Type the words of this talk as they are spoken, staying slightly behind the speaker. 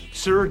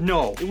Sir,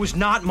 no. It was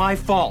not my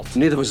fault.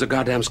 Neither was the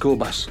goddamn school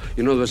bus.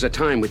 You know, there was a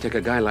time we'd take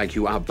a guy like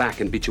you out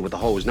back and beat you with the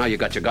hose. Now you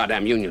got your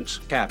goddamn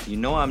unions. Cap, you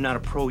know I'm not a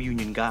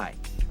pro-union guy.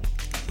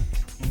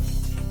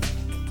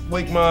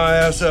 Wake my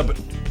ass up at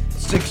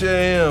 6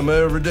 a.m.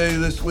 every day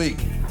this week.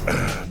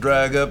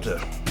 Drag up to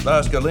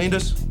Las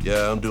Galindas.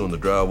 Yeah, I'm doing the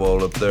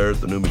drywall up there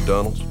at the new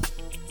McDonald's.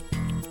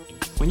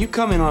 When you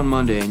come in on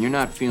Monday and you're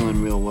not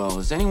feeling real well,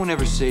 does anyone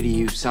ever say to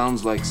you,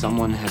 sounds like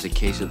someone has a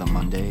case of the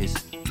Mondays?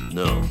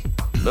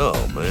 No,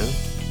 man.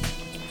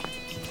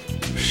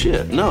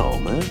 Shit, no,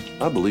 man.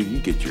 I believe you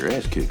get your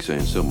ass kicked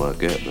saying something like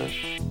that,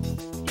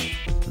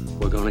 man.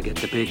 We're gonna get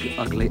the big,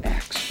 ugly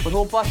axe. But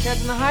whole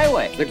bustheads in the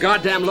highway. The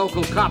goddamn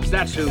local cops,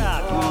 that's who.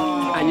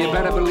 And you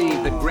better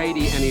believe that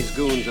Grady and his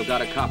goons have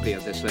got a copy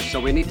of this list, so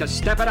we need to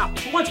step it up.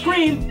 What's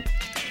green?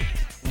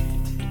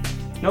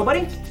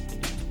 Nobody?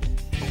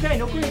 Okay,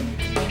 no green.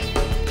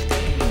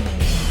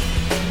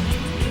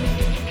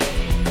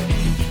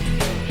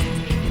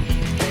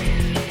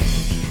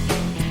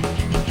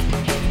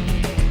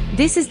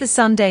 This is the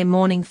Sunday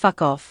morning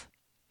fuck off.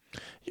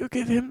 You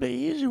give him the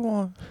easy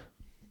one.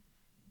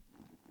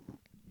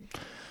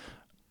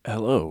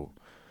 Hello.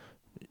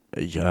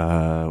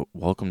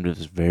 Welcome to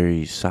this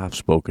very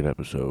soft-spoken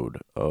episode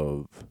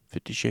of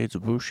 50 Shades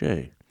of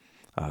Boucher.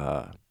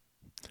 I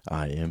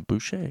am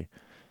Boucher.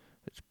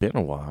 It's been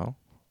a while.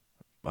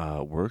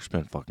 Work's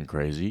been fucking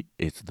crazy.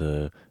 It's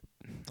the,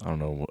 I don't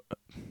know,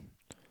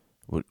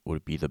 would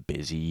it be the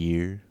busy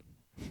year?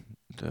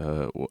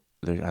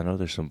 I know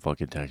there's some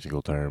fucking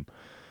technical term.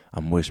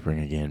 I'm whispering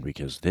again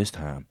because this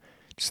time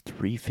it's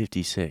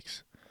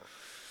 3:56.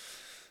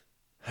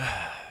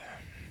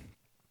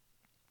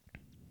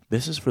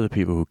 This is for the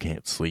people who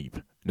can't sleep.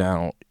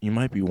 Now, you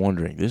might be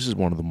wondering, this is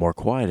one of the more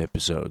quiet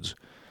episodes.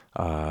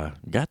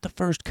 Got the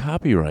first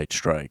copyright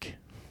strike.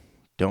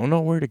 Don't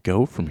know where to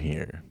go from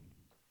here.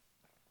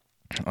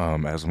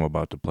 As I'm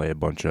about to play a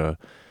bunch of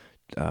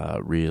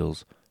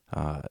reels.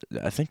 I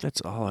think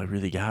that's all I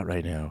really got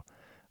right now.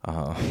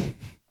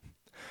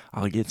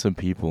 I'll get some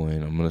people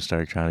in. I'm gonna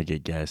start trying to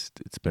get guests.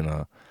 It's been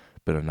a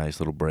nice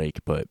little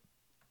break, but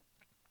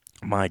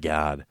my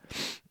God,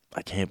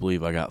 I can't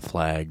believe I got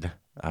flagged.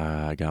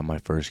 I got my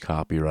first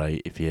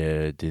copyright. If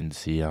you didn't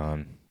see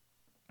on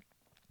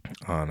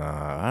I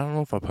don't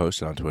know if I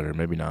posted on Twitter,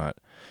 maybe not.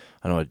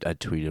 I know I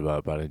tweeted about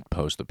it, but I didn't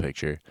post the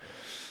picture.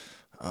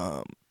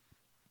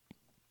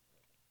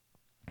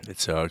 It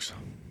sucks.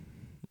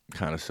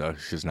 Kind of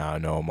sucks because now I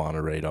know I'm on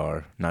a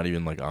radar. Not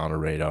even like on a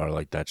radar,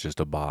 like that's just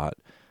a bot.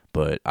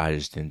 But I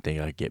just didn't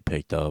think I'd get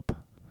picked up.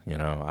 You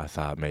know, I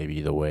thought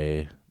maybe the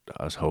way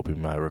I was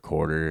hoping my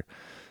recorder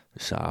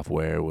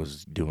software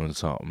was doing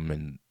something,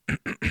 and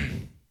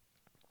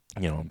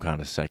you know, I'm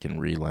kind of second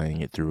relaying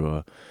it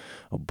through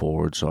a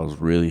board. So I was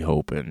really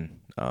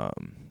hoping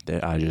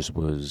that I just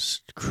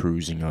was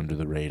cruising under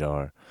the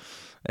radar,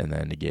 and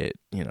then to get,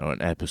 you know,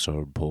 an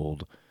episode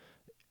pulled.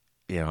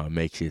 You know, it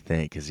makes you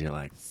think because you're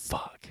like,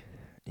 fuck,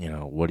 you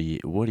know, what do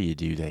you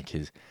do then?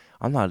 Because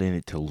I'm not in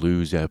it to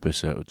lose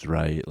episodes,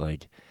 right?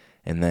 Like,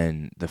 and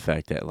then the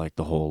fact that like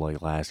the whole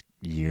like last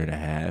year and a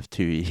half,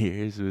 2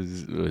 years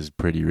was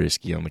pretty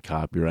risky on the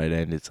copyright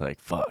end. It's like,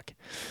 fuck.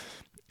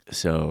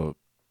 So,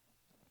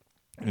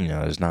 you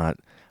know, there's not,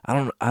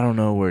 I don't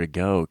know where to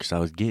go because I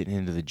was getting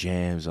into the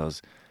jams. I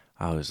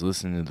was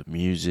listening to the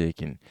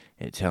music and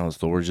telling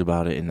stories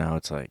about it, and now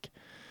it's like,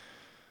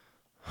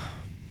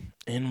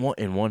 in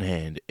one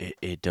hand,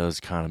 it does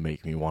kind of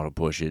make me want to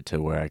push it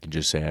to where I can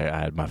just say I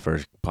had my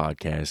first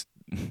podcast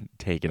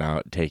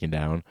taken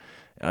down.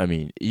 I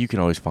mean, you can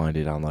always find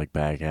it on like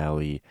back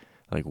alley,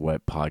 like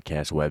web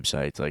podcast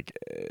websites. Like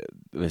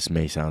this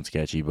may sound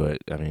sketchy, but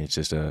I mean it's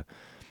just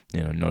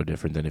no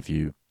different than if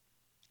you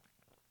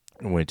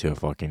went to a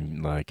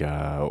fucking like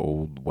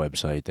old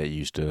website that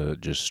used to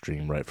just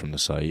stream right from the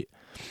site.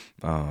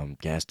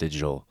 Gas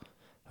Digital,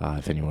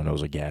 if anyone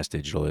knows what Gas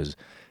Digital is.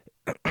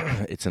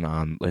 It's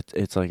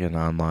like an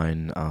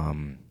online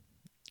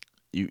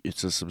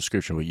it's a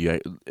subscription,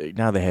 but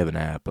now they have an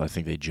app. I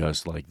think they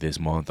just like this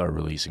month are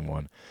releasing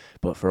one,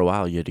 but for a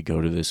while you had to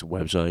go to this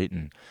website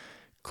and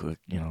click,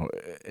 you know,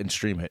 and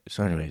stream it.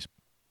 So anyways,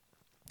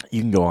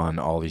 you can go on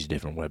all these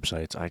different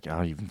websites.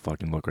 I'll even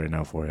fucking look right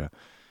now for you.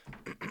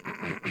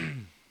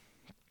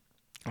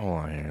 Hold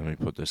on here, let me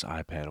put this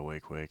iPad away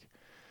quick.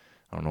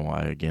 I don't know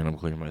why, again, I'm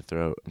clearing my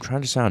throat. I'm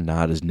trying to sound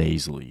not as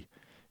nasally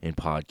in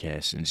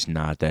podcasts, and it's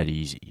not that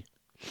easy.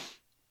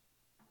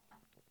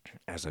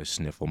 As I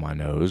sniffle my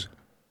nose.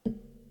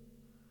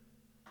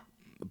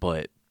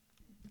 But,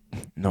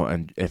 no,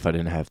 and if I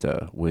didn't have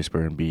to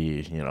whisper and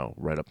be, you know,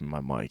 right up in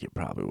my mic, it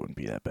probably wouldn't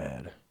be that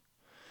bad.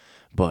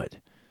 But,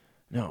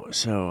 no,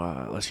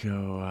 so, let's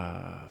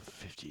go,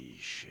 50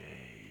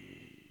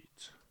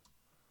 Shades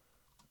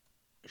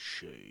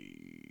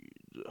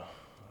of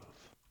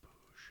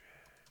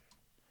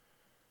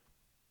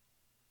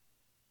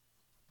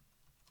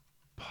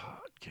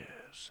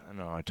Podcast. I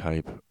know I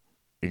type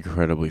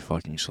incredibly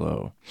fucking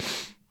slow.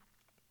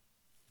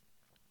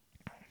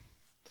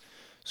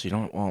 So you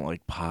don't want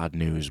like pod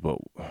news, but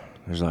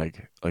there's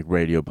like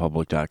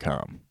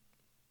radiopublic.com.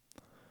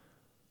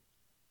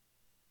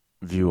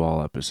 view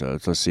all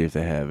episodes. Let's see if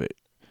they have it.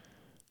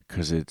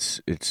 Because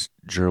it's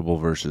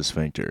Gerbil versus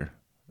Sphincter.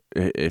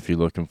 If you're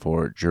looking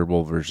for it,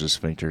 Gerbil versus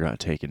Sphincter got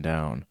taken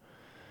down.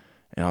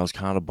 And I was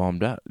kind of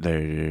bummed out.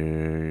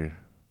 There.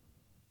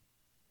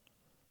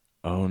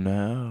 Oh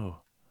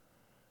no.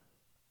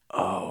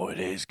 Oh, it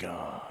is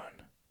gone.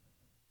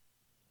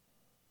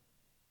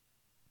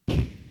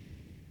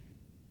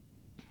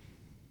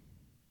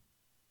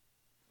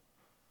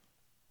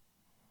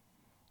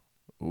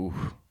 Ooh.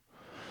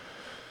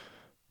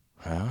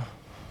 Huh?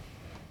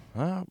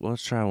 Well,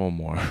 let's try one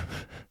more.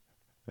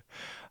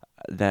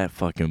 That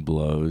fucking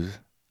blows.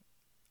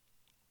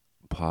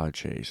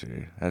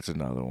 Podchaser. That's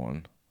another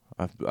one.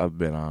 I've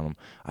been on them.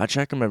 I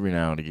check them every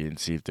now and again,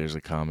 see if there's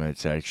a comment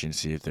section,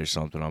 see if there's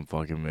something I'm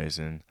fucking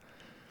missing.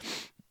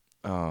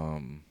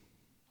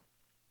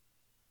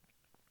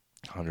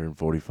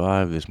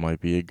 145. This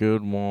might be a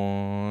good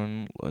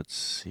one. Let's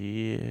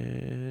see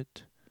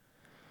it.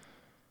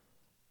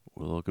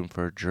 We're looking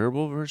for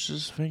Gerbil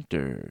versus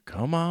Sphincter.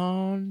 Come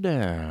on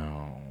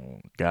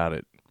down. Got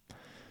it.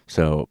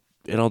 So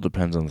it all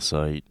depends on the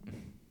site.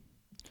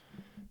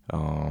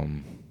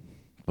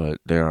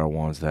 But there are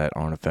ones that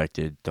aren't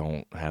affected,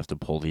 don't have to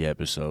pull the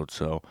episode.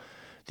 So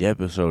the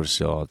episode is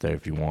still out there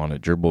if you want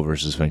it. Gerbil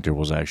versus Sphincter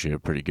was actually a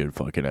pretty good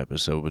fucking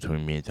episode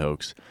between me and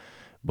Tokes.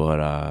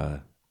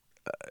 But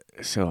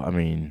so I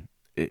mean,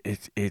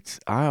 it's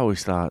I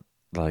always thought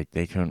like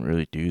they couldn't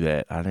really do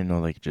that. I didn't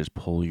know they could just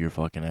pull your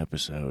fucking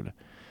episode.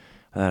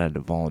 I thought I had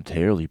to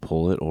voluntarily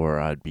pull it or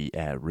I'd be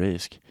at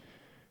risk.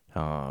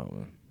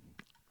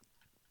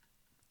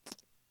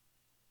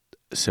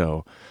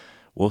 So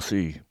we'll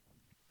see.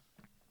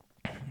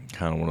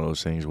 Kind of one of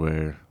those things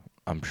where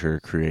I'm sure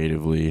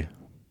creatively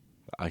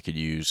I could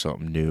use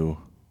something new,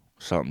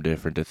 something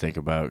different to think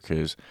about.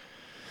 Because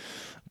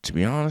to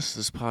be honest,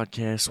 this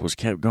podcast was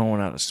kept going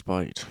out of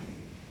spite.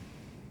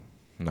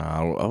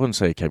 Nah, I wouldn't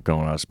say it kept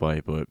going out of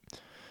spite, but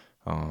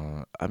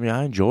I mean,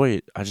 I enjoy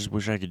it. I just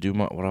wish I could do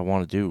what I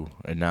want to do.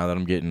 And now that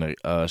I'm getting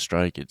a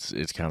strike, it's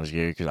kind of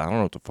scary because I don't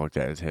know what the fuck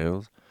that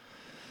entails.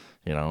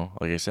 You know,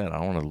 like I said, I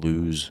don't want to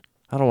lose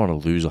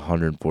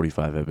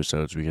 145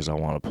 episodes because I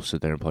want to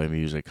sit there and play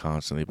music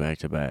constantly back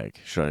to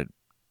back. Should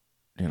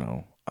I, you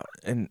know,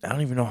 and I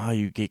don't even know how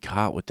you get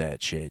caught with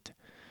that shit.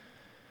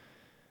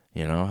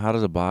 You know, how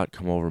does a bot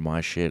come over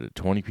my shit?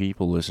 20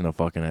 people listen to a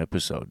fucking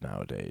episode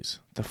nowadays.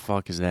 What the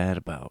fuck is that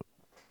about?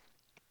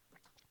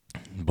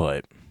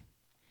 But,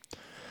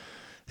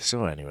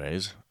 so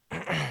anyways,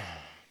 a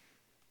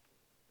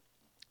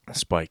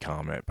spike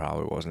comment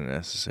probably wasn't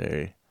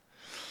necessary.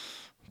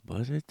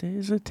 But it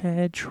is a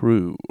tad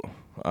true.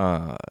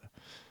 What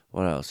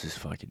else is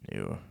fucking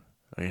new?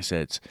 Like I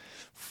said, it's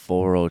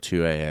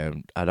 4:02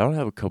 a.m. I don't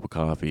have a cup of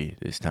coffee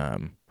this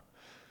time.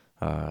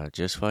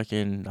 Just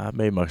fucking, I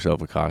made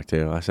myself a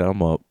cocktail. I said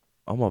I'm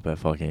up at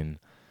fucking,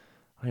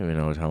 I don't even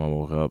know what time I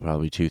woke up.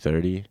 Probably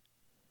 2:30,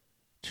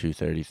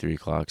 3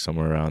 o'clock,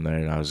 somewhere around there.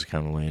 And I was just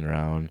kind of laying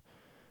around.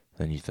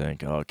 Then you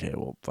think, oh, okay,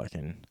 well,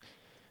 fucking,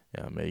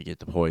 yeah, maybe get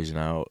the poison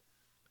out.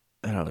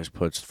 That always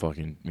puts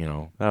fucking, you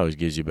know, that always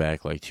gives you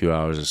back like 2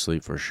 hours of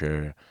sleep for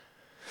sure.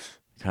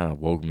 Kind of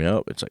woke me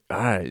up. It's like, all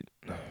right,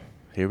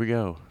 here we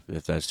go.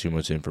 If that's too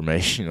much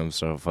information, I'm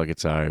so fucking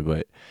sorry.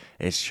 But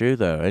it's true,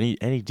 though.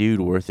 Any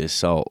dude worth his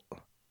salt,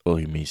 well,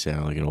 me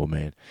sound like an old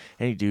man.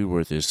 Any dude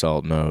worth his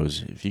salt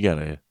knows if you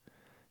gotta,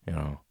 you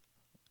know,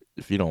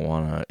 if you don't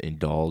want to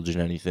indulge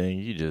in anything,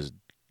 you just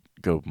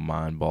go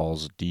mind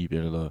balls deep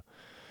into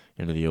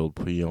the old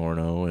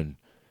Piorno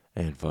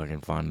and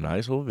fucking find a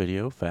nice little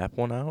video, fap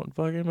one out, and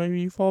fucking maybe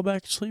you fall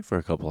back to sleep for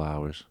a couple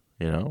hours,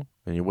 you know?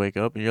 And you wake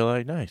up and you're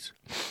like, nice.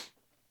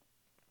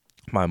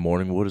 My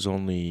morning wood is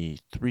only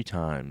 3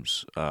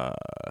 times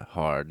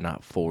hard,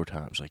 not 4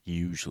 times, like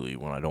usually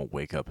when I don't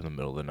wake up in the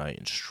middle of the night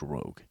and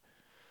stroke.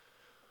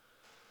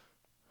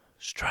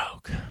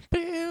 Stroke.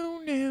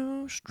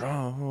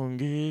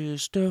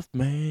 Strongest of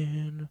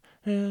man.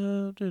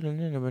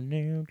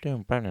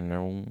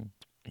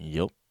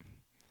 Yup.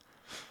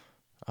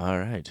 All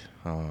right.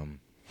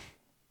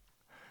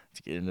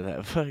 Let's get into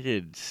that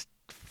fucking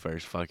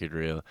first fucking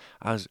reel.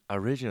 I was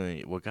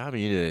originally, what got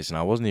me into this, and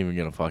I wasn't even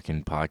gonna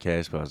fucking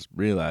podcast, but I was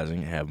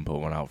realizing I haven't put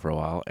one out for a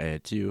while.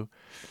 Add 2.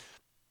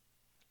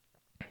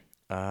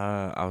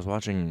 I was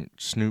watching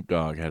Snoop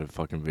Dogg had a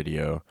fucking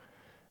video,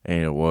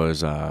 and it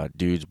was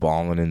dudes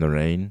balling in the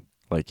rain,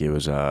 like it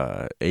was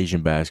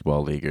Asian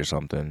basketball league or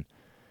something,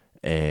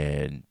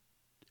 and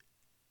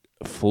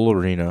full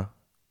arena,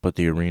 but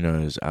the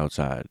arena is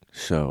outside,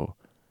 so.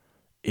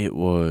 It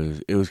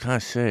was kind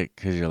of sick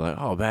because you're like,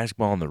 oh,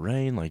 basketball in the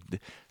rain. Like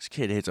this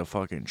kid hits a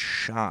fucking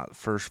shot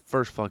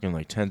first fucking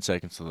like 10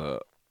 seconds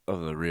of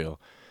the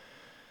reel,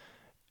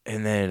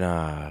 and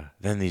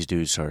then these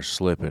dudes start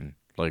slipping.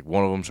 Like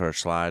one of them starts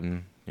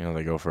sliding. You know,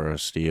 they go for a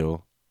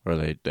steal or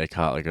they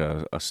caught like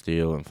a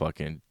steal and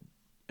fucking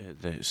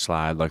they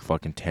slide like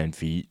fucking 10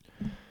 feet.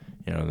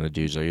 You know, and the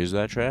dude's like, is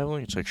that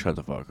traveling? It's like, shut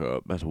the fuck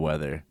up. That's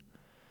weather.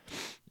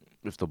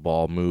 If the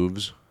ball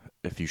moves.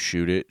 If you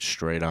shoot it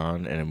straight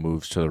on and it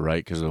moves to the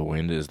right because of the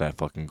wind, is that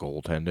fucking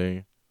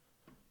goaltending?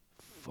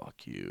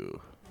 Fuck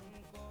you.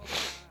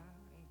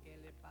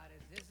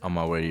 On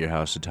my way to your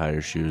house to tie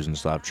your shoes and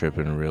stop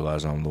tripping and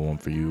realize I'm the one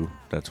for you.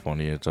 That's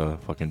funny. It's a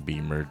fucking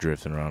Beamer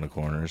drifting around the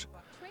corners.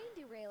 Train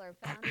derailleur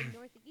found in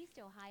Northeast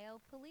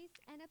Ohio. Police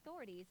and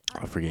authorities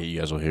I forget you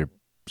guys will hear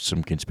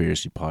some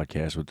conspiracy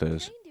podcast with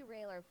this. Train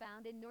derailleur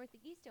found in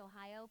Northeast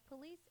Ohio.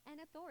 Police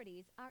and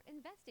authorities are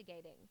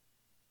investigating.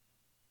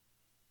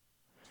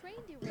 Train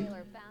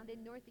derailleur found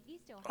in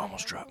Northeast Ohio.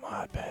 Almost dropped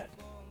my iPad.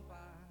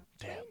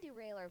 Damn. Train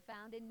derailleur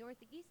found in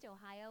Northeast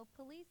Ohio.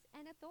 Police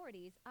and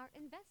authorities are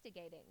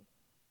investigating.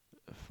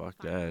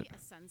 Fuck Finally, that. a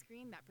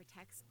sunscreen that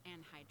protects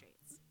and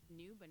hydrates.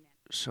 New banana.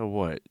 So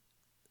what?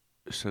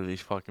 So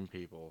these fucking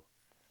people.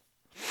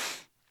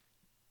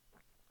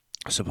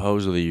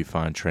 Supposedly you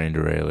find train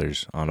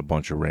derailleurs on a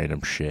bunch of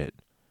random shit.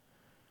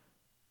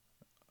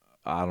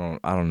 I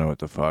don't know what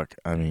the fuck.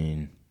 I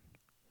mean,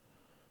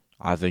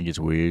 I think it's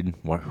weird.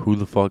 Who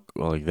the fuck?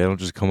 Like, they don't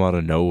just come out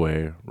of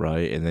nowhere,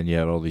 right? And then you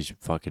had all these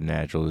fucking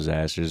natural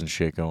disasters and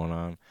shit going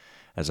on.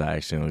 As I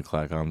accidentally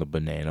click on the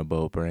Banana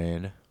Boat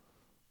brand.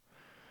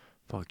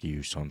 Fuck you,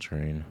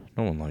 sunscreen.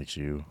 No one likes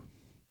you.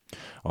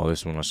 Oh,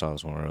 this one, I saw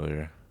this one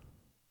earlier.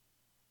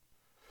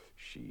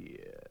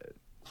 Shit.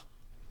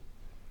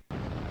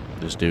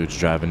 This dude's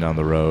driving down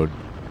the road.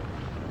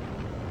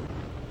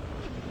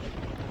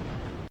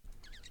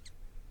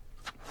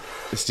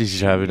 This dude's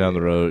driving down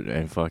the road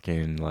and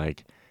fucking,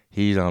 like,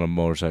 he's on a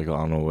motorcycle.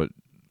 I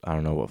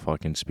don't know what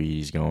fucking speed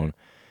he's going.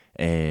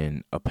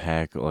 And a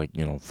pack, like,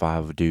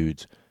 5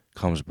 dudes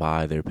comes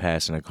by. They're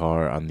passing a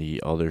car on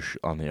the other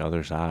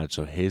side,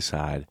 so his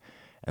side,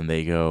 and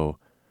they go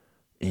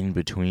in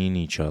between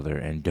each other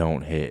and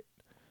don't hit.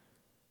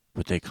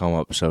 But they come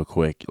up so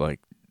quick,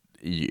 like,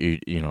 I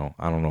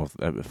don't know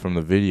if from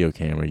the video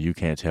camera you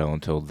can't tell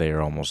until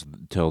they're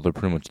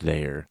pretty much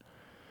there.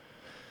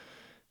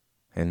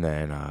 And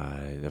then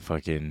the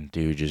fucking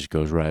dude just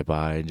goes right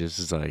by and just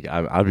is like,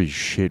 I'd be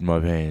shitting my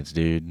pants,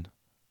 dude.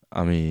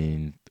 I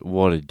mean,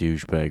 what a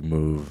douchebag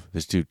move.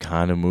 This dude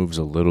kind of moves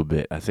a little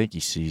bit. I think he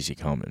sees it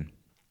coming.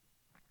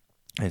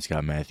 And it's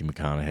got Matthew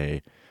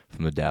McConaughey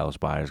from the Dallas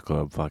Buyers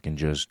Club fucking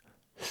just,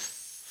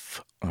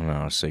 I don't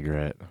know, a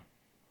cigarette.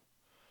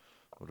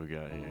 What do we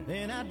got here?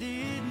 And I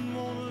didn't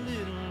want a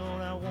little,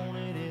 Lord, I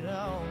wanted it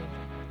all.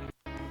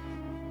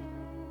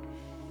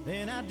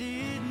 And I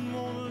didn't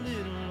want a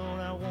little, Lord,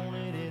 I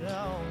wanted it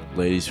all.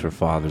 Ladies for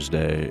Father's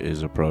Day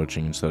is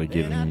approaching. Instead of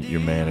giving your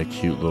man a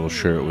cute little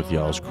shirt with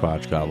y'all's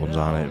crotch goblins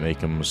on it,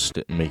 make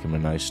him a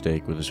nice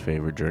steak with his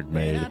favorite drink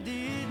made.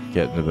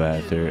 Get in the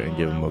bath there and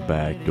give him a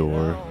back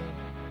door.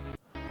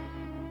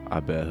 I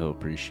bet he'll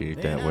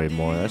appreciate that way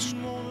more.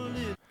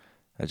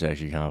 That's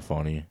actually kind of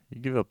funny. You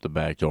give up the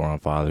back door on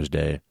Father's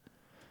Day.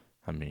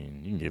 I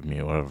mean, you can give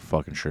me whatever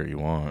fucking shirt you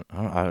want.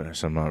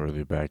 I'm not really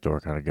a back door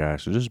kind of guy,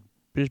 so just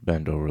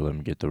bend over, let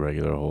me get the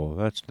regular hole.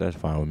 That's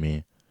fine with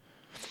me.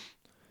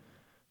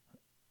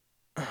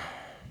 I'm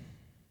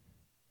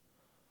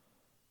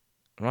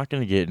not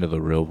going to get into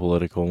the real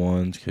political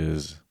ones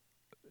because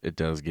it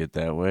does get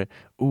that way.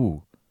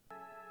 Ooh,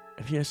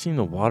 have you guys seen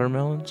the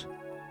watermelons?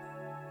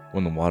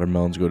 When the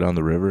watermelons go down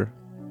the river,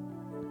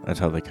 that's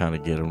how they kind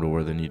of get them to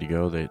where they need to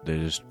go.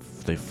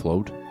 They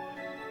float.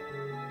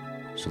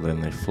 So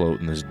then they float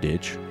in this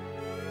ditch.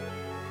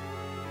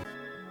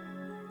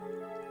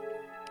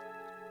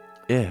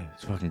 Yeah,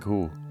 it's fucking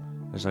cool.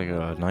 There's like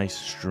a nice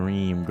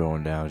stream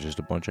going down. Just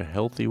a bunch of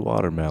healthy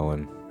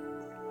watermelon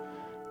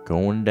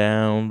going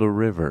down the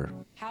river.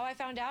 How I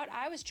found out,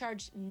 I was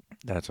charged.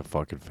 That's a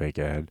fucking fake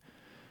ad.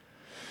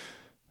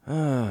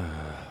 I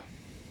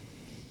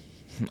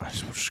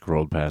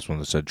scrolled past one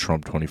that said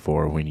Trump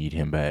 24, we need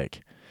him back.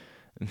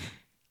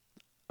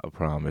 I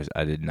promise,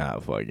 I did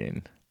not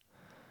fucking.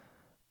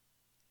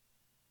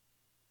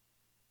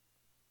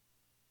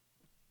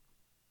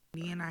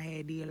 Then I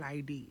had did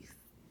like this.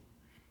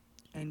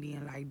 And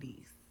then like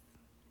this.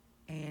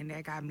 And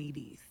that got me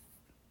this.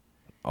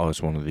 Oh,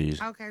 it's one of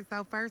these. Okay,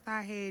 so first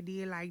I had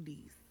did like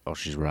this. Oh,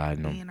 she's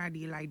riding them. Then I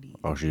did like this.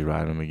 Oh, she's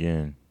riding them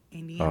again.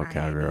 And then oh, I had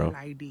cowgirl. did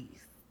like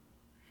this.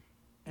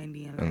 And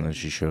then, like and then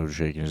she showed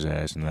shaking his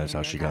ass, and that's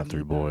how she got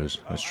 3 boys.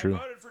 That's true. I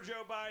voted for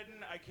Joe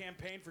Biden. I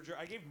campaigned for Joe.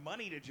 I gave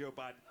money to Joe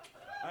Biden.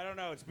 I don't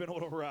know. It's been a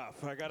little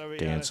rough. I gotta be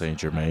Dan honest. St.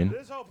 Germain.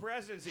 This whole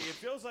presidency, it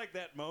feels like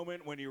that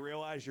moment when you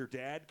realize your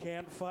dad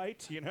can't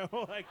fight. You know,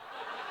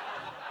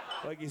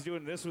 like he's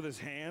doing this with his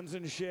hands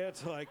and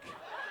shit. Like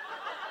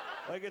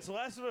it's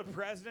less of a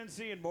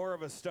presidency and more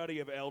of a study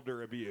of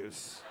elder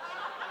abuse.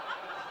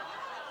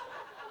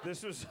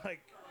 This was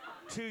like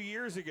 2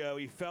 years ago.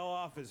 He fell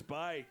off his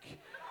bike.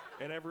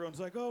 And everyone's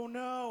like, oh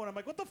no. And I'm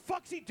like, what the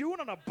fuck's he doing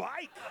on a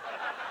bike?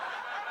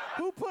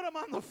 Who put him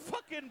on the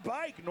fucking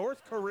bike?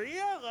 North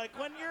Korea? Like,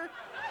 when you're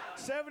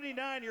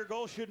 79, your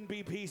goal shouldn't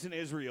be peace in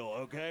Israel,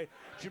 okay?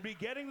 Should be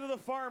getting to the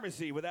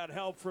pharmacy without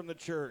help from the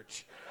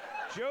church.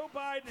 Joe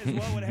Biden is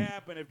what would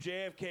happen if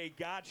JFK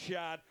got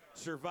shot,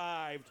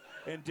 survived,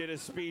 and did a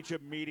speech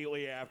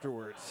immediately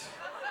afterwards.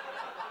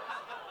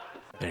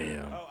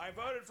 Damn. Oh, I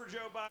voted for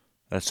Joe Biden.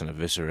 That's an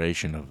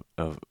evisceration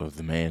of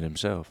the man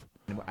himself.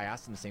 And I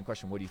asked him the same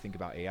question, what do you think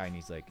about AI? And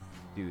he's like,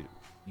 dude,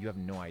 you have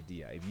no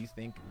idea. If you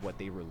think what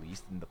they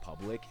released in the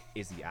public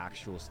is the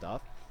actual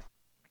stuff.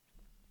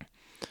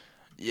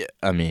 Yeah,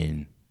 I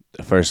mean,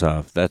 first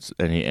off, that's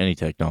any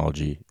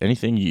technology,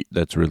 anything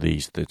that's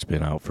released that's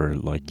been out for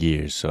like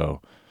years.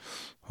 So,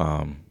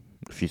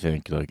 if you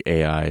think like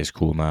AI is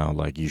cool now,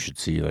 like you should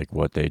see like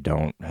what they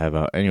don't have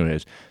out.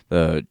 Anyways,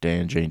 the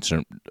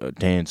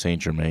Dan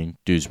Saint Germain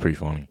dude's pretty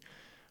funny.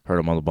 Heard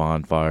him on the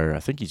Bonfire.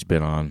 I think he's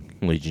been on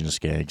Legion of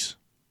Skanks.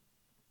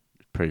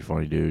 Pretty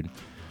funny dude.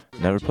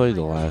 Never played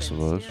The Last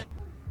of Us.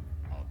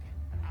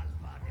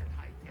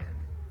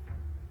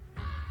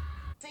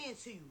 Saying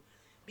to you,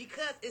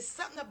 because it's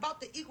something about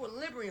the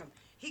equilibrium.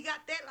 He got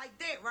that like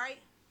that, right?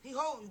 He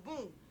holding,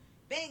 boom,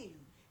 banging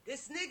you.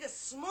 This nigga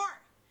smart.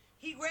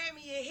 He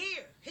grabbing your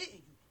hair,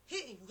 hitting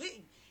you.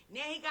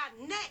 Now he got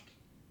neck.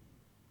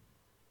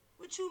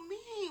 What you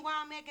mean?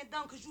 Why I'm acting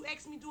dumb? Cause you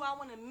asked me, do I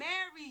want to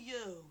marry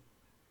you?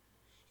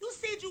 You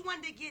said you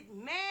wanted to get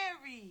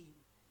married.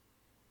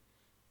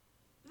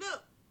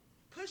 Look,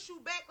 push you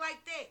back like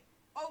that.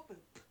 Open.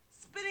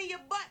 Spit in your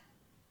butt.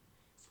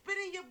 Spit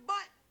in your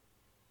butt.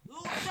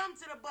 Little thumb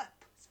to the butt.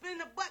 Spit in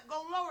the butt.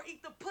 Go lower.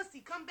 Eat the pussy.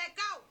 Come back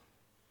out.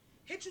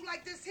 Hit you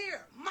like this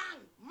here.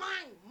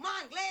 Mine.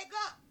 Leg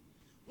up.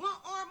 One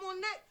arm on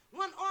neck.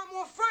 One arm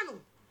on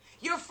frontal.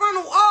 Your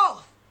frontal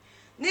off.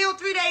 Now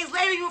 3 days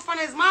later, you in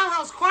front of his mom's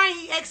house crying.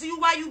 He asking you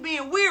why you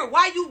being weird.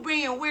 Why you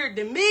being weird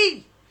to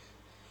me?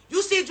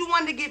 You said you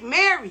wanted to get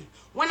married.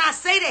 When I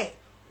say that,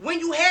 when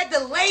you had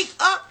the leg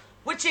up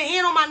with your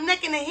hand on my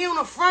neck and the hand on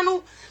the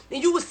frontal,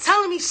 then you was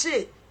telling me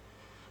shit.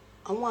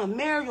 I want to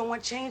marry you. I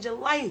want to change your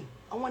life.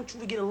 I want you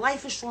to get a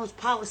life insurance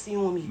policy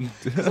on me.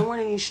 Because I'm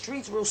running these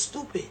streets real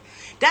stupid.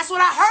 That's what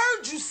I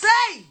heard you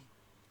say.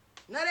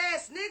 Nut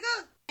ass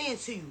nigga. Saying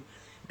to you.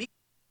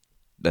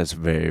 That's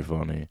very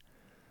funny.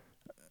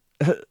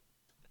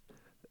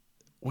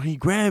 When he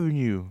grabbing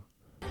you.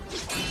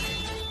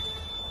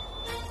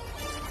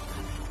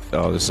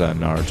 Oh, this is that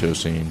Naruto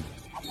scene.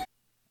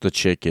 The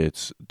chick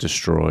gets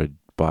destroyed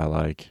by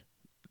like,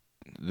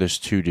 there's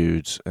two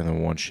dudes and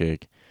then one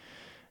chick,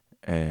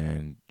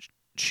 and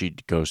she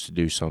goes to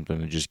do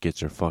something and just gets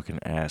her fucking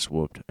ass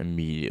whooped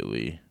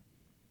immediately.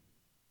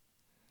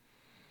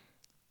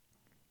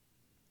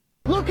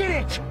 Look at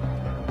it!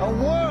 A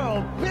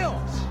world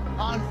built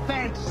on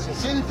fantasy.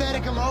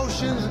 Synthetic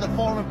emotions in the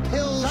form of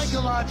pills.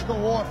 Psychological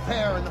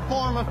warfare in the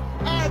form of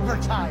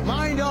advertising.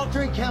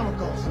 Mind-altering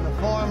chemicals in the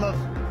form of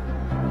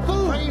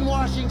food.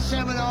 Brainwashing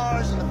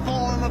seminars in the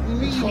form of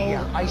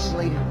media.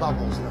 Isolated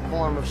bubbles in the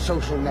form of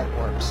social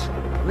networks.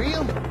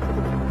 Real?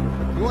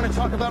 You want to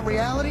talk about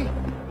reality?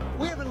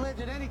 We haven't lived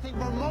in anything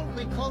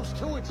remotely close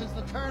to it since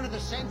the turn of the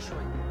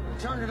century. We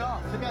turned it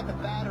off, took out the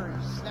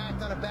batteries,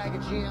 snacked on a bag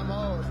of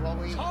GMOs while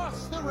we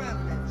tossed the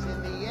remnants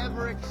in the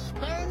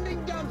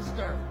ever-expanding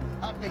dumpster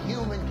of the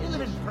human condition. We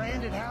live in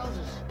branded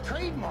houses,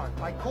 trademarked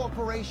by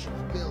corporations,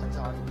 built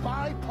on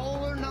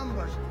bipolar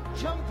numbers,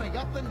 jumping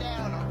up and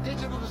down on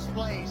digital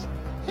displays,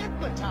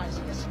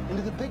 hypnotizing us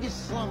into the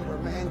biggest slumber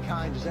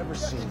mankind has ever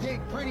seen. You have to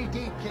dig pretty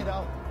deep,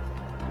 kiddo,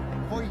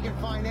 before you can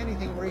find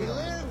anything real. We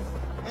live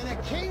in a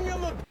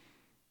kingdom of...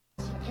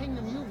 a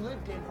kingdom you've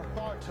lived in for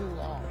far too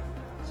long.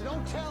 So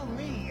don't tell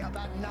me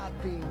about not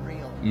being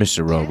real.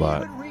 Mr.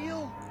 Robot.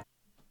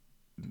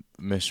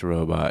 Mr.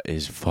 Robot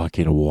is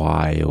fucking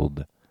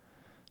wild.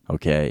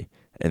 Okay?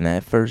 And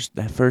that first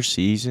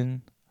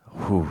season,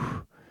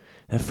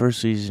 that first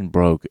season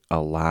broke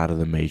a lot of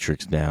the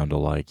Matrix down to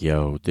like,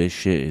 yo, this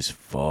shit is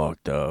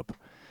fucked up.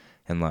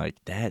 And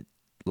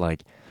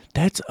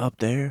that's up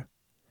there.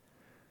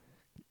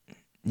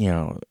 You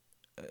know,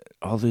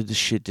 all of the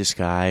shit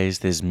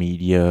disguised as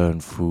media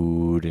and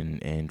food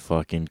and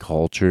fucking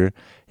culture.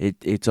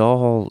 It's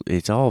all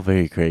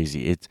very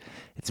crazy. It's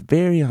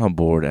very on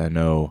board. I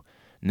know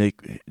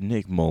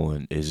Nick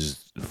Mullen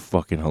is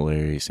fucking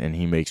hilarious, and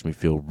he makes me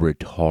feel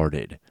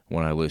retarded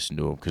when I listen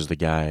to him, because the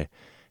guy,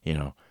 you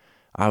know,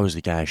 I was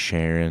the guy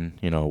sharing,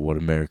 you know, what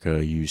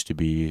America used to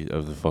be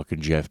of the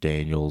fucking Jeff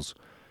Daniels,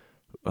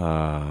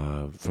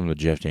 from the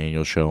Jeff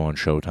Daniels show on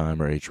Showtime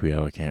or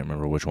HBO, I can't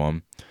remember which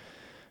one.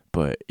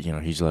 But, you know,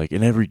 he's like,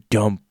 and every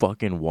dumb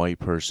fucking white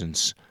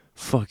person's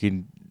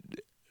fucking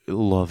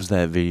loves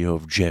that video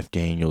of Jeff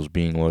Daniels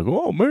being like,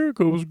 oh,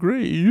 America was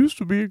great. It used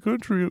to be a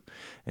country.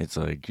 It's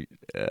like,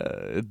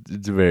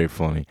 it's very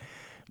funny.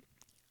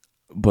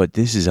 But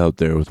this is out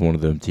there with one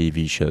of them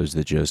TV shows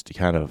that just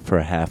kind of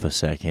for half a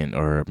second,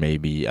 or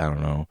maybe, I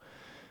don't know,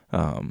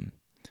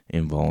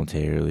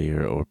 involuntarily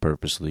or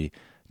purposely,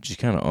 just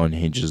kind of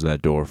unhinges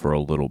that door for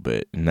a little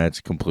bit. And that's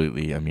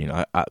completely, I mean,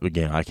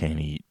 I can't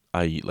eat.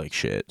 I eat like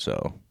shit,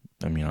 so,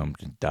 I mean, I'm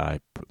going to die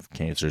of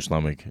cancer,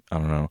 stomach, I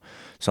don't know,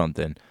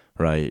 something,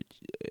 right?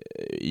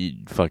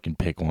 You fucking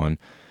pick one.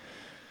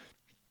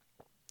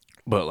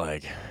 But,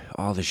 like,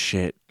 all this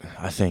shit,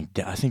 I think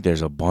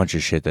there's a bunch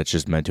of shit that's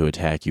just meant to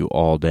attack you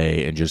all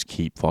day and just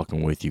keep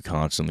fucking with you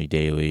constantly,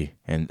 daily.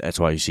 And that's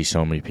why you see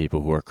so many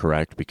people who are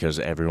correct, because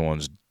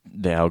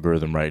the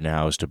algorithm right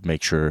now is to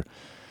make sure,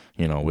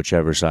 you know,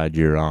 whichever side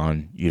you're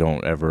on, you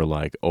don't ever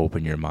like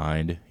open your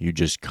mind. You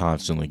just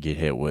constantly get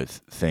hit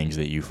with things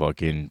that you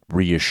fucking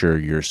reassure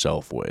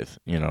yourself with.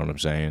 You know what I'm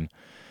saying?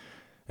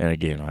 And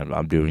again,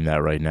 I'm doing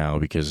that right now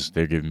because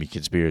they're giving me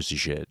conspiracy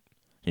shit,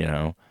 you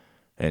know,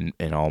 and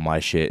all my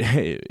shit.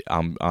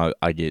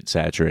 I get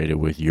saturated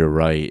with you're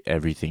right.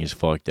 Everything is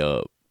fucked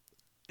up.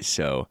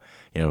 So,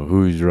 you know,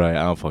 who's right?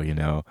 I don't fucking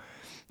know.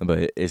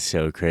 But it's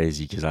so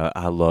crazy because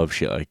I love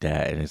shit like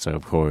that. And it's like,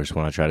 of course,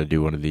 when I try to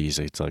do one of these,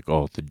 it's like,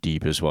 oh, the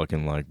deepest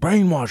fucking like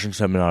brainwashing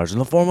seminars in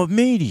the form of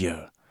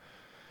media.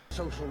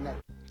 Social net.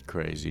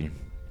 Crazy.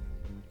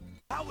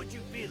 How would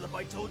you feel if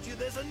I told you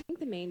there's a... I think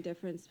the main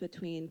difference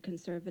between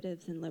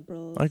conservatives and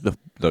liberals, I like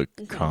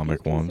the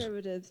comic ones.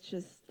 Conservatives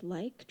just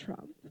like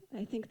Trump.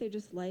 I think they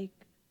just like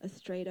a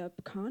straight up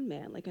con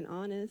man, like an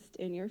honest,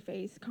 in your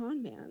face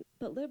con man.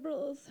 But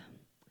liberals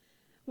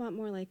want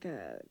more like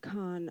a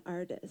con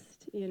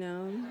artist, you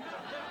know?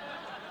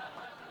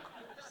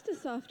 Just a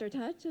softer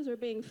touch as we're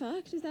being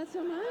fucked. Is that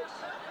so much?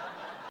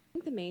 I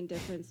think the main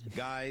difference.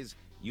 Guys,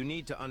 you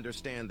need to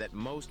understand that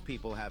most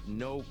people have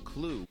no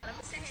clue.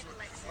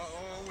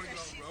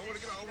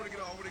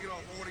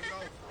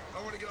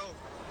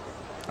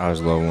 I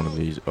just love one of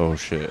these. Oh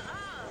shit.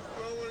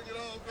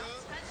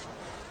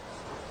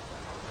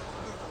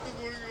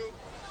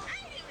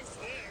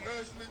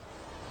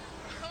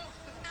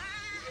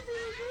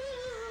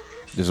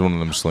 This is one of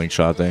them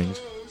slingshot things.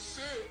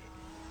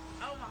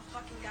 Oh my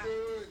fucking god.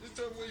 Just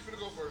tell me where you finna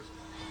go first.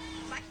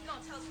 Like you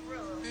gonna tell us for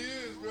real. He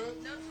is, bro.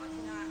 No, the fuck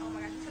you not. Oh my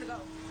god, you finna go.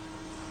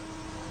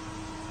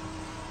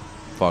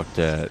 Fuck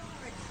that.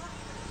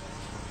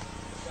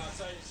 Gotta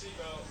tighten your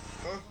seatbelt.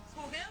 Huh?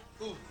 Who, him?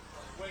 Who?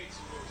 Way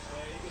too loose,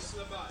 man. You can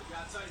slip out. You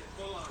gotta tighten it.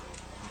 Pull on it.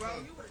 Bro,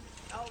 you were.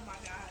 Oh my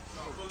god.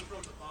 No, pull it from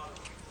the bottom.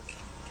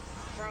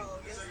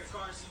 Bro, it's like a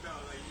car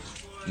seatbelt. Like you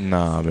just pull it.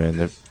 Nah, man.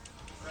 Wait,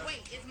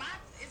 is my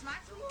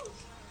too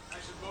loose?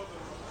 Actually, both of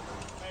them.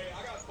 Hey, I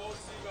got both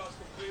seatbelts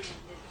completely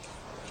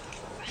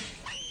loose.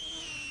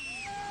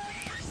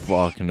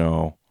 Fuck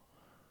no.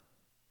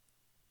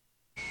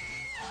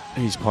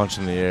 He's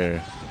punching the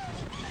air.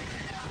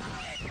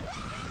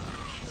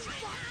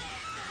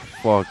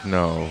 Fuck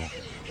no.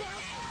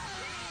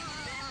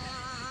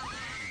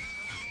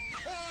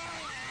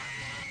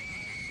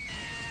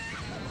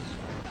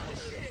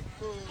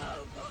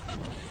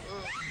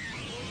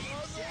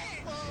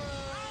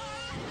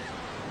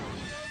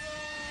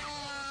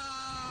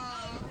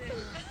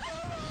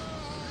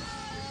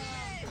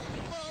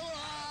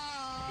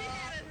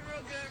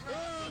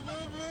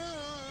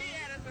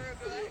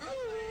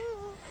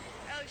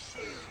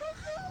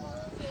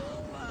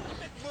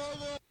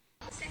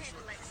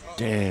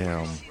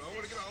 Damn.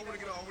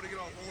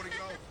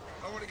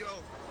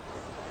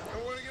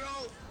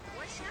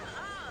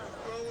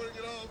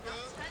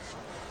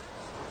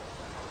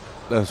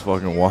 That's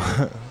fucking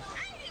wild.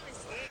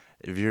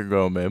 If you're a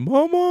grown man,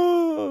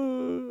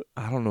 mama.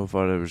 I don't know if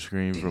I'd ever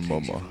scream for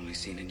mama. You've only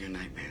seen in your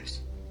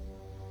nightmares.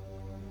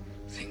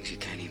 Things you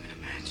can't even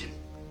imagine.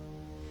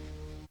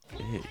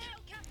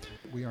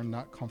 We are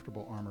not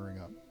comfortable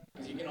armoring up.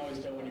 You can always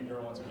tell when your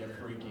girl wants to get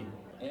freaky.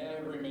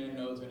 Every man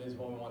knows when his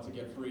woman wants to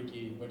get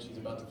freaky when she's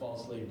about to fall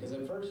asleep. Because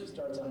at first she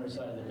starts on her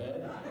side of the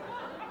bed,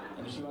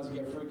 and if she wants to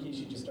get freaky,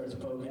 she just starts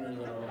poking her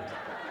little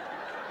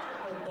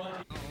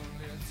butt.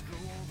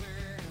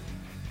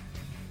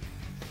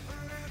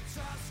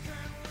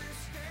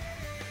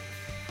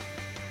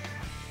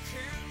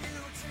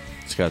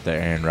 It's got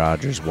that Aaron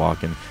Rodgers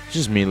walking. It's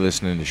just me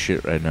listening to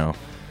shit right now.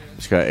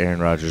 It's got Aaron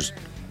Rodgers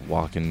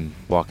walking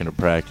to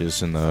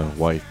practice in the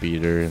wife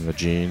beater and the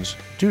jeans.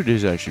 Dude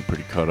is actually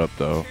pretty cut up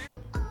though.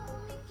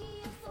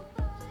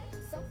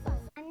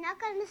 I'm not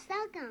gonna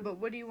suck them. But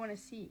what do you want to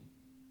see?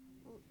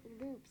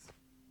 Boobs.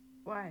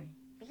 Why?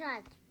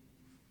 Because.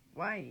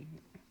 Why?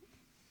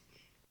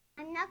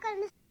 I'm not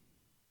gonna.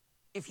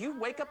 If you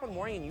wake up one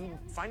morning and you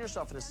find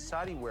yourself in a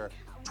society where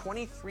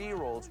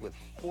 23-year-olds with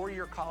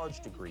 4-year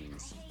college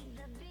degrees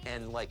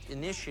and like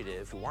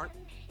initiative who aren't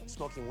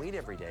smoking weed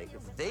every day,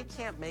 if they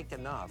can't make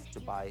enough to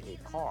buy a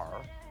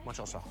car, much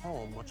less a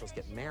home, much less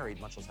get married,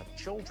 much less have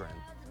children,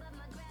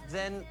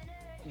 then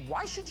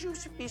why should you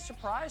be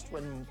surprised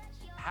when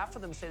half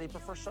of them say they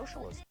prefer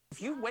socialism?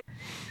 If you wait...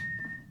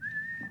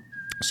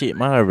 See,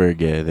 mine are very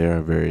gay. They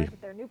are very...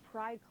 Their new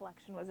Pride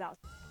collection was out.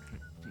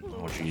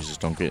 Oh, Jesus,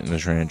 don't get in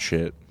this rant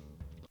shit.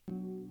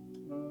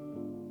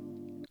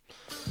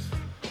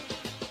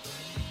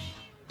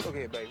 Look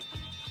here, baby.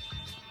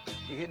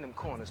 You're hitting them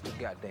corners too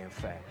goddamn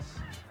fast.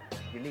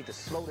 You need to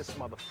slow this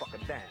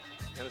motherfucker down.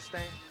 You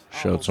understand?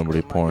 Showed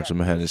somebody pouring some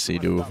Hennessy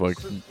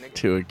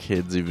to a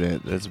kid's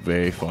event. That's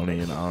very funny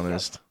and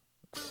honest.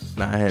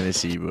 Not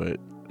Hennessy, but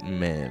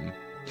man.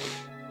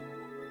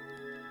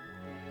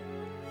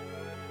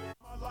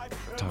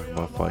 Talk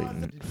about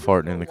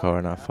farting in the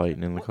car, not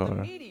fighting in the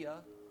car.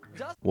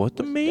 What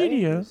the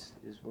media? Is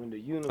when the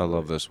universe I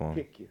love this one.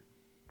 Pick you,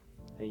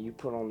 and you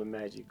put on the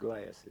magic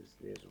glasses.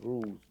 There's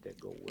rules that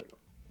go with them.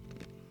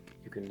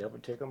 You can never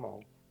take them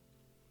off.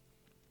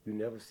 You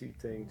never see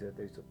things as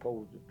they're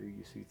supposed to be.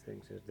 You see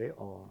things as they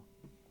are,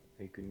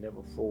 You can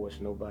never force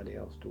nobody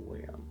else to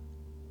wear them.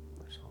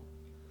 That's all.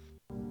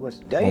 What's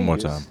One more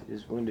dangerous time.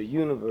 is when the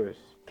universe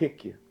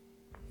pick you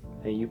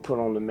and you put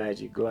on the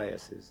magic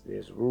glasses.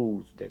 There's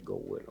rules that go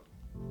with them.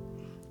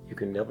 You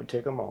can never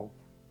take them off.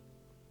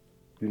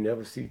 You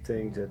never see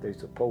things as they're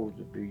supposed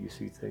to be. You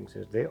see things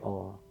as they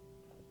are.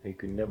 And you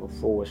can never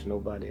force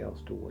nobody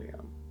else to wear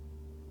them.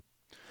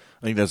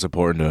 I think that's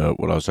important to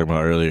what I was talking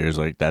about earlier. Is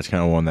like that's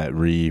kind of one that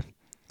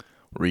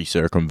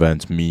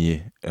re-circumvents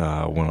me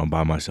when I'm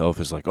by myself.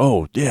 Is like,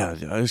 oh yeah,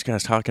 this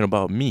guy's talking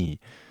about me.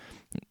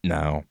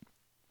 Now,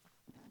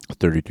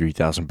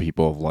 33,000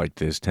 people have liked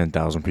this.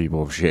 10,000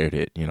 people have shared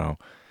it. You know,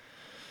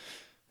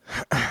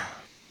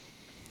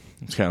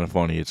 it's kind of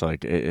funny. It's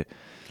like, I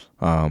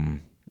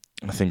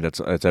think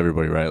that's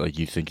everybody, right? Like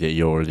you think that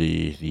you're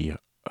the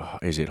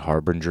is it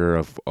harbinger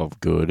of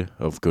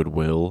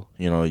goodwill?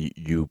 You know,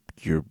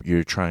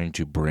 you're trying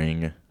to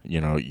bring,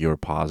 you know, your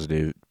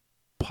positive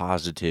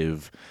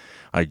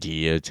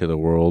idea to the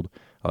world.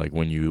 Like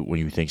when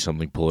you think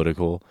something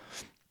political,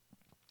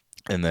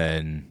 and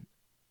then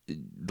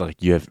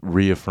like you have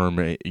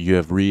reaffirmation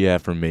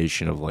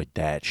of like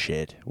that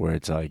shit where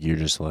it's like you're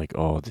just like,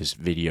 oh, this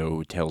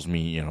video tells me,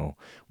 you know,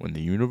 when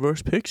the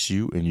universe picks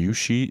you and you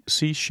see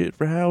shit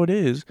for how it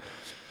is,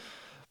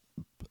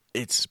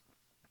 it's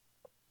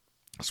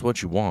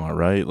what you want,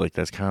 right? Like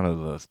that's kind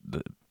of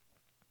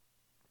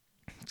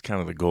it's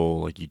kind of the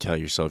goal. Like you tell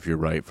yourself you're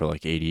right for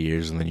like 80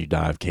 years and then you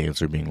die of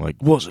cancer being like,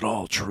 was it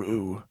all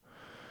true?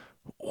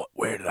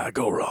 Where did I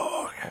go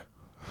wrong?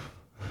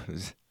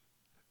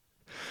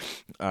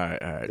 All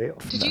right.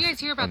 Did you guys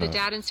hear about the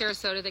dad in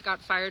Sarasota that got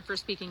fired for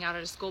speaking out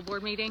at a school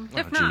board meeting? Oh,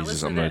 If not,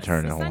 Jesus, listen I'm to gonna this.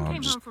 turn it The son on.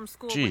 came Just- home from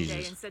school one day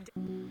Jesus. and said,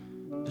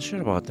 The shit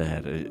about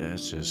that,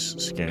 it's just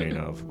scary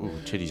enough. Ooh,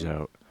 titties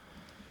out.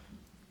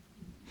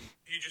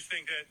 You just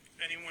think that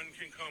anyone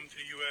can come to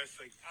the U.S.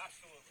 like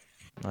absolutely.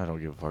 I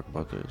don't give a fuck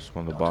about this.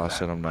 When the boss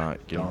said I'm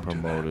not getting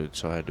promoted,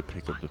 so I had to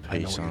pick up the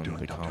pace on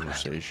the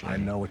conversation. I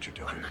know what you're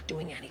doing. I'm not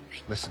doing anything.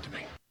 Listen to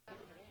me.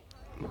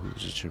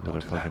 Who's the chick with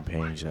her fucking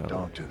panties out?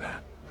 Don't do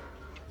that.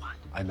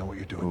 I know what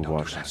you're doing. Ooh, Don't do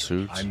watching that.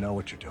 Suits? I know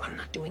what you're doing. I'm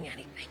not doing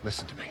anything.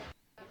 Listen to me.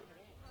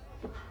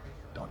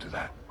 Don't do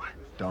that.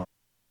 Don't.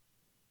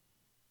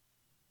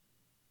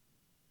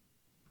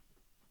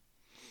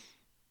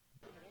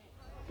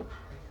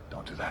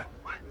 Don't do that.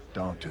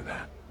 Don't do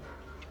that.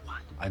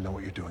 I know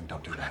what you're doing.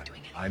 Don't do that.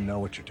 I know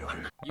what you're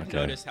doing. You've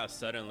noticed how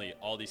suddenly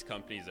all these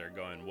companies are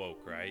going woke,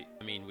 right?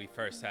 I mean, we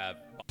first have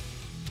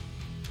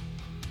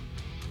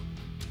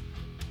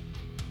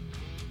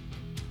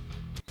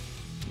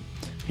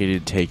He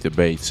didn't take the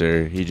bait,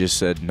 sir. He just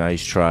said,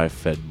 nice try,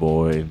 fed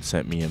boy, and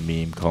sent me a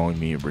meme calling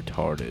me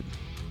retarded.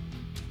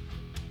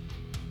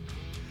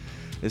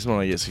 This one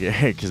I get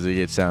scared because it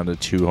gets down to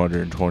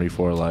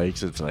 224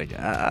 likes. It's like, He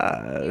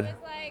was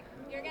like,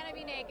 you're going to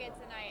be naked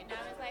tonight. And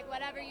I was like,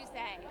 whatever you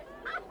say.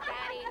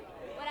 Daddy,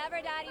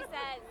 whatever Daddy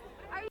says.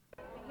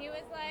 He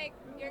was like,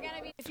 you're going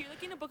to be... if you're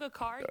looking to book a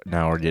car,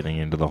 now we're getting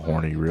into the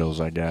horny reels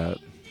I got.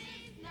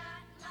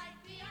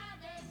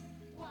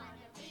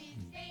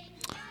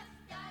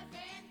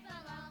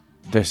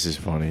 This is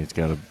funny. It's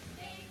got a... If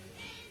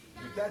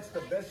that's the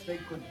best they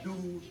could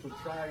do to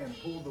try and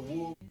pull the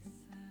wool.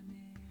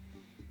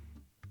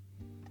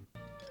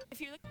 if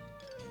you're looking...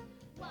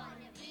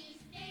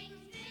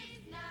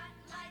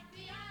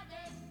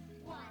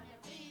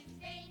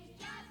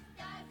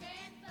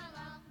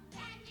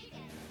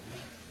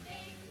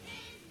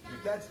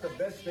 If that's the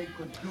best they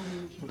could do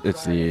to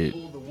It's try the and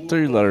pull the wool.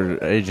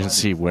 three-letter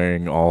agency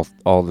wearing all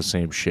the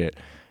same shit.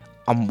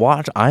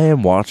 I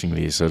am watching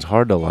these, so it's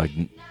hard to like.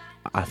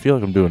 I feel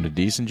like I'm doing a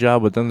decent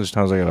job, but then there's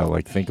times I gotta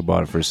like think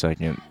about it for a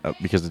second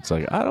because it's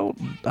like I don't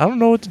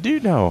know what to do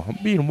now. I'm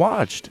being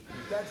watched. If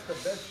that's the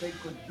best they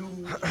could do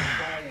to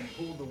try and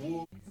pull the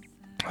wool.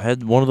 I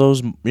had one of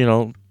those, you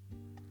know,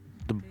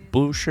 the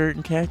blue shirt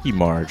and khaki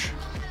march,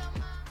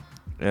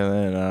 and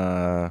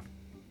then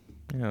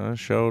you know, it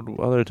showed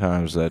other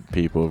times that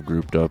people have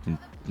grouped up and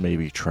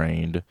maybe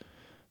trained,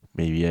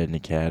 maybe at an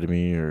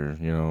academy or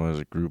you know as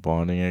a group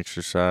bonding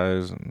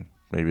exercise, and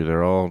maybe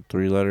they're all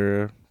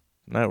three-letter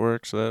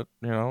networks that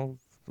you know.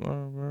 You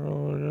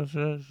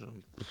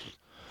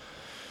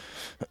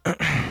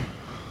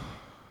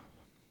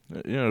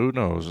know, who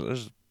knows?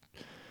 It's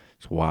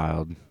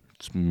wild.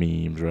 It's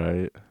memes,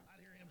 right?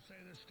 Say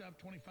this stuff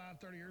 25,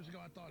 30 years ago,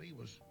 I thought he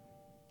was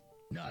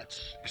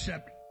nuts.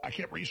 Except I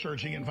kept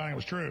researching and finding it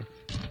was true.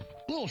 A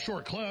little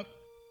short clip,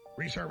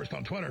 resurfaced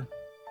on Twitter,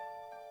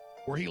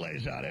 where he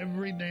lays out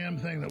every damn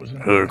thing that was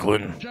going Hillary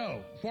Clinton.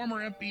 Joe,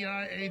 former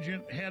FBI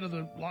agent, head of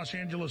the Los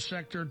Angeles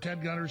sector,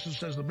 Ted Gunderson,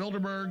 says the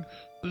Bilderberg,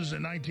 this is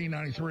in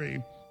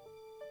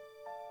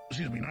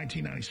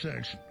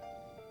 1996,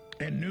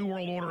 and New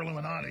World Order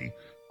Illuminati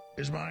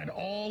is behind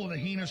all of the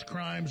heinous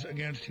crimes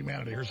against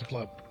humanity. Here's the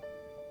clip.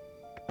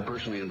 I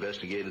personally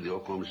investigated the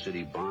Oklahoma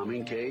City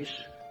bombing case.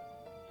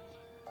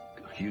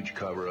 Huge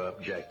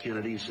cover-up. Jack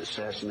Kennedy's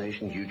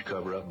assassination, huge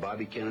cover-up.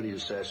 Bobby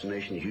Kennedy's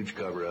assassination, huge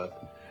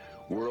cover-up.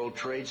 World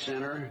Trade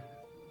Center,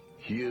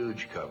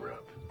 huge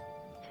cover-up.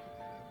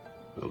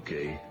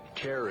 Okay.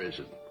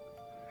 Terrorism,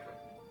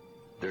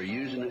 They're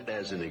using it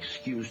as an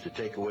excuse to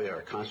take away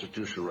our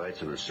constitutional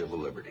rights and our civil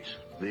liberties.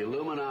 The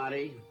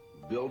Illuminati,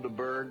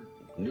 Bilderberg,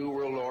 New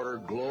World Order,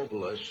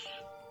 globalists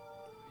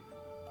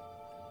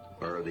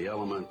are the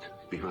element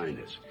behind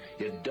this.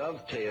 It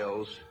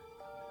dovetails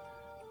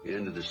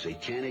into the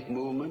satanic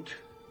movement,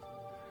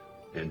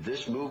 and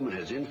this movement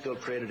has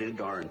infiltrated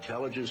into our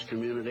intelligence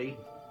community,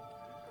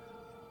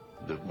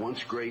 the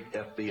once great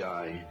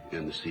FBI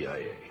and the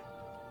CIA.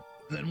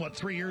 Then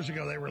 3 years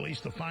ago, they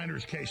released the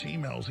Finder's case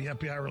emails. The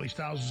FBI released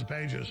thousands of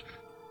pages,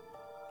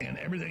 and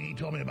everything he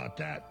told me about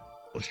that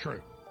was true.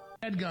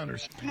 Ed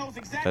Gunners.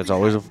 That's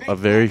always a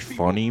very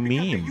funny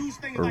meme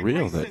or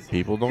reel that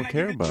people don't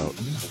care about,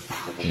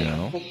 you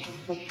know?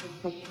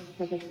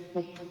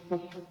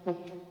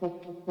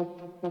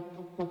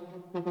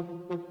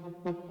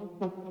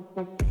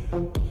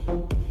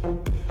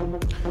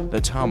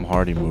 The Tom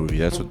Hardy movie,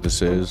 that's what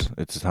this is.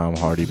 It's a Tom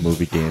Hardy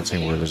movie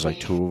dancing where there's like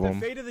two of them.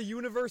 The fate of the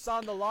universe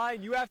on the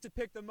line, you have to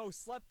pick the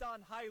most slept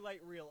on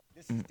highlight reel.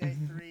 This is day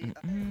 3.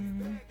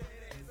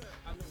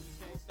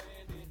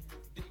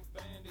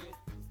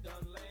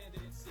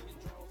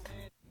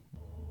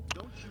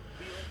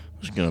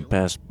 Just gonna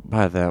pass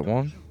by that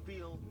one.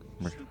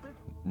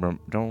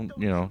 Don't,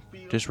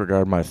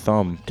 disregard my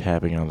thumb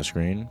tapping on the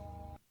screen.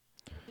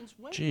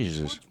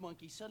 Jesus.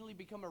 Monkey suddenly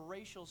become a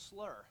racial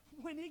slur?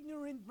 When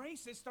ignorant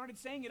racists started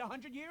saying it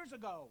 100 years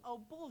ago.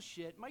 Oh,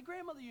 bullshit. My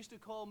grandmother used to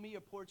call me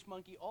a porch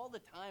monkey all the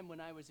time when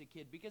I was a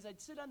kid because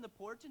I'd sit on the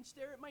porch and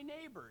stare at my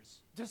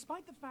neighbors.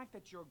 Despite the fact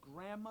that your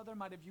grandmother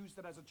might have used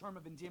it as a term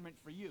of endearment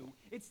for you,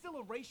 it's still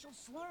a racial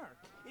slur.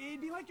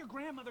 It'd be like your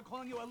grandmother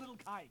calling you a little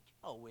kike.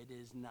 Oh, it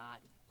is not.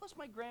 Plus,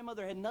 my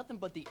grandmother had nothing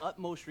but the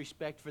utmost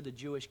respect for the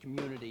Jewish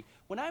community.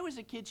 When I was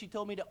a kid, she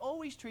told me to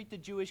always treat the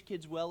Jewish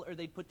kids well or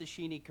they'd put the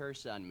Sheeny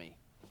curse on me.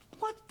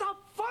 What the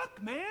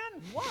fuck,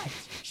 man? What?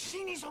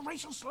 Sheeny's a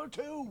racial slur,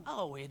 too.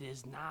 Oh, it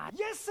is not.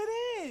 Yes, it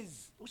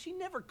is. Well, she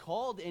never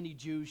called any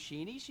Jews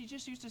Sheeny. She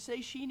just used to say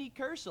Sheeny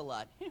curse a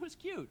lot. It was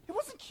cute. It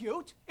wasn't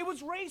cute. It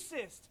was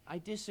racist. I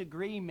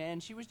disagree,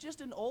 man. She was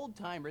just an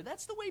old-timer.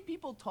 That's the way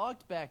people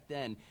talked back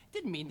then.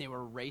 Didn't mean they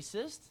were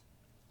racist.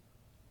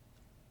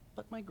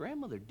 But my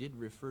grandmother did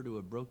refer to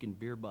a broken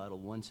beer bottle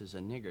once as a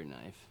nigger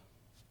knife.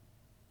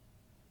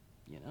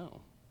 You know,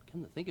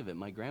 come to think of it,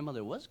 my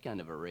grandmother was kind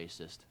of a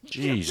racist.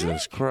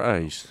 Jesus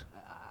Christ.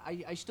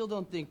 I still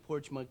don't think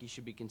porch monkey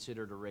should be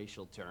considered a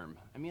racial term.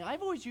 I mean,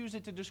 I've always used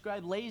it to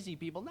describe lazy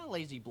people, not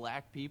lazy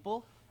black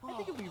people. I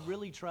think if we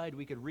really tried,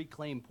 we could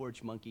reclaim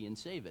porch monkey and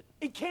save it.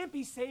 It can't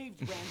be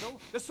saved, Randall.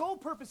 The sole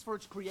purpose for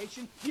its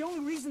creation, the only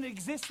reason it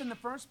exists in the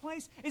first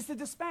place, is to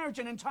disparage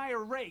an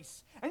entire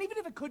race. And even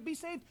if it could be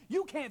saved,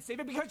 you can't save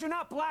it because you're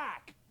not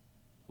black.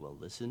 Well,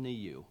 listen to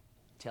you.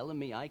 Telling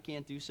me I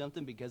can't do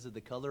something because of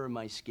the color of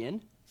my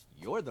skin?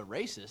 You're the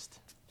racist.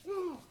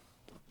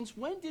 Since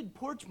when did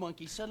porch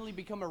monkey suddenly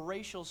become a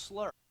racial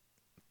slur?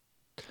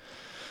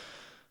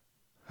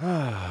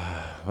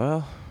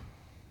 Well,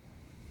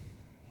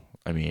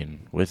 I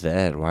mean, with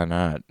that, why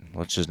not?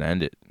 Let's just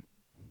end it.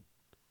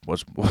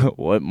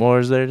 What more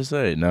is there to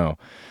say? No.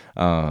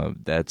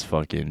 That's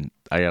fucking...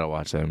 I gotta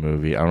watch that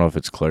movie. I don't know if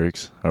it's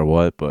Clerks or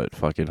what, but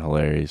fucking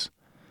hilarious.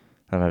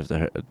 I'm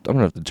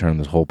gonna have to turn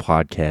this whole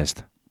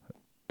podcast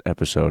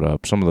episode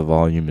up. Some of the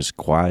volume is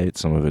quiet.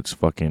 Some of it's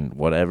fucking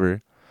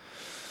whatever.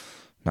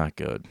 Not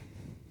good.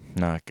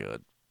 Not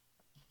good.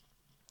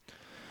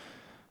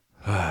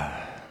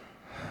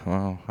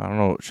 Well, I don't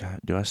know.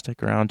 Do I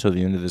stick around till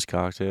the end of this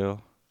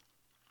cocktail?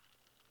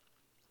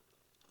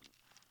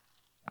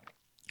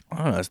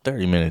 I don't know. It's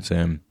 30 minutes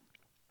in.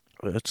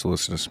 Let's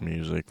listen to some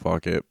music.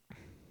 Fuck it.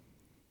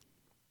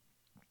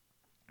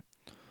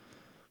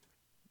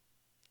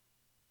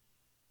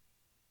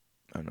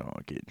 I know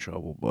I'll get in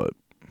trouble, but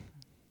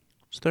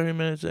it's 30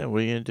 minutes in. What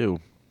are you going to do?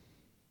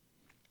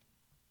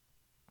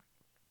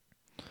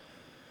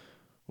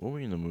 What are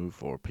we in the mood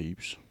for,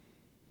 peeps?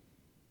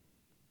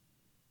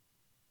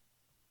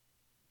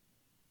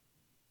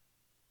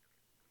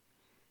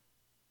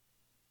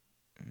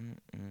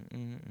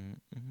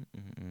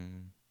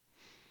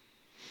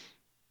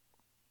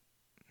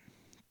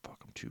 Fuck,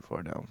 I'm too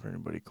far down for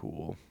anybody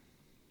cool.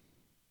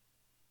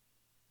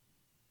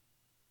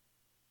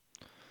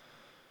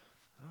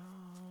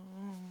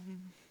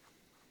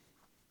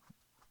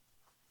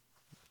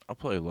 I'll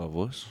play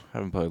Loveless.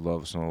 Haven't played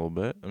Loveless in a little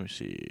bit. Let me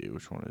see.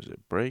 Which one is it?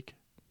 Break?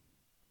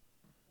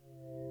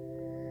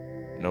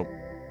 Nope.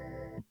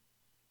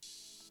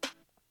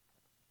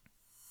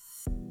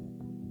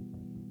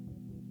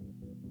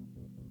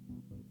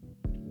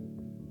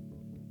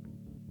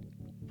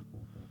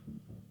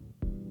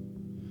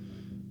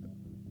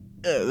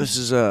 Yeah, this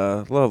is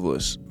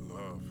Loveless.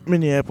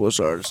 Minneapolis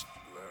artist.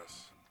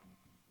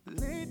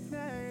 Late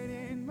night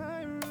in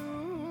my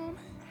room,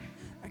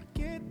 I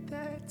get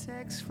that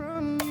text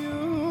from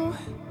you.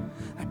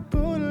 I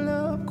pull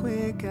up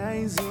quick,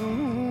 I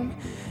zoom.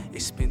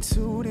 It's been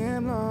too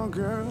damn long,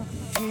 girl.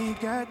 We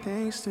got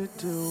things to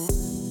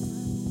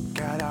do.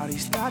 Got all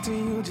these thoughts of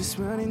you just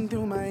running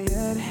through my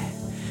head.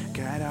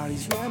 Got all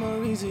these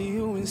memories of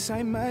you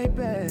inside my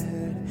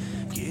bed.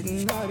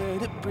 Getting harder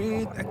to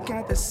breathe. I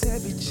got this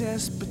heavy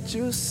chest, but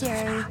you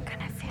say you're not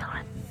gonna feel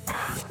it.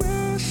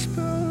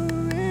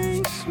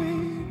 Whispering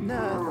sweet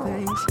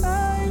nothings.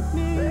 I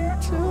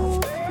need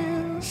to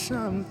feel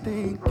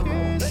something.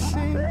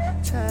 Kissing,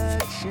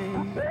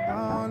 touching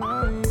all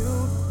on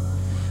you.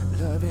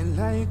 Loving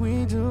like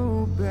we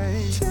do,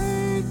 babe.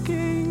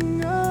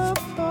 Taking up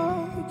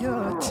all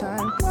your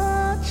time.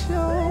 Watch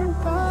your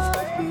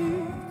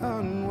body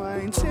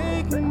unwind.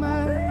 Take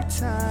my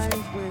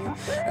time when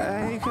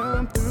I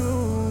come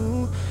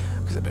through.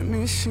 Cause I've been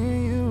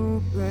missing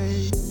you,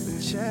 babe.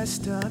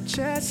 Chest up,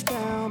 chest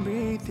down.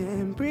 Breathe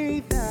in,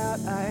 breathe out.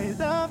 I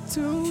love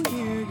to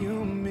hear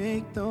you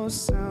make those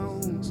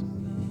sounds.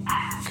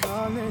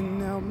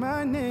 Calling out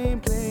my name,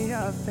 play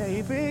our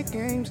favorite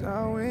games,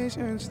 always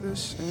ends the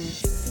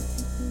same.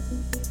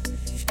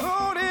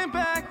 Holding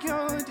back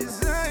your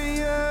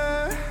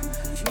desire,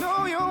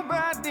 know your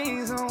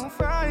body's on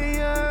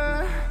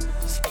fire.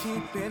 Just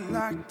keep it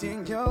locked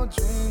in your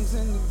dreams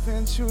and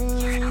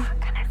eventually you're not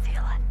gonna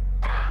feel it.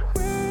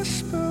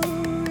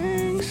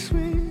 Whispering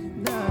sweet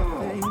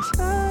nothings,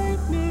 I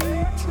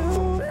need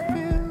to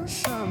feel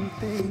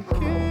something.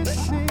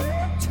 Kissing,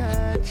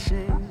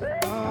 touching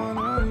all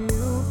on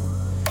you.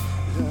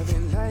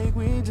 Loving like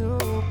we do,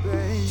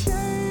 babe.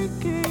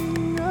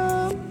 Taking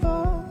up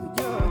all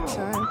your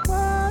time.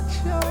 Watch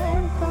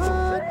your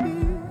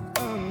body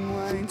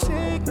unwind.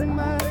 Take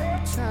my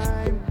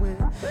time when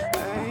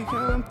I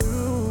come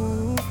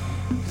through.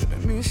 Cause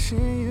I'm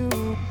missing you,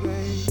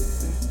 babe.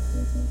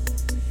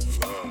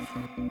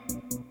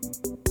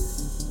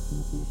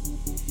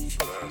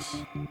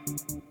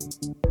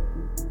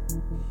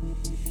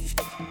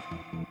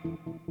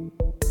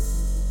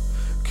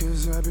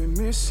 Cause I've been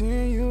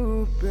missing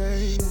you,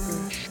 baby.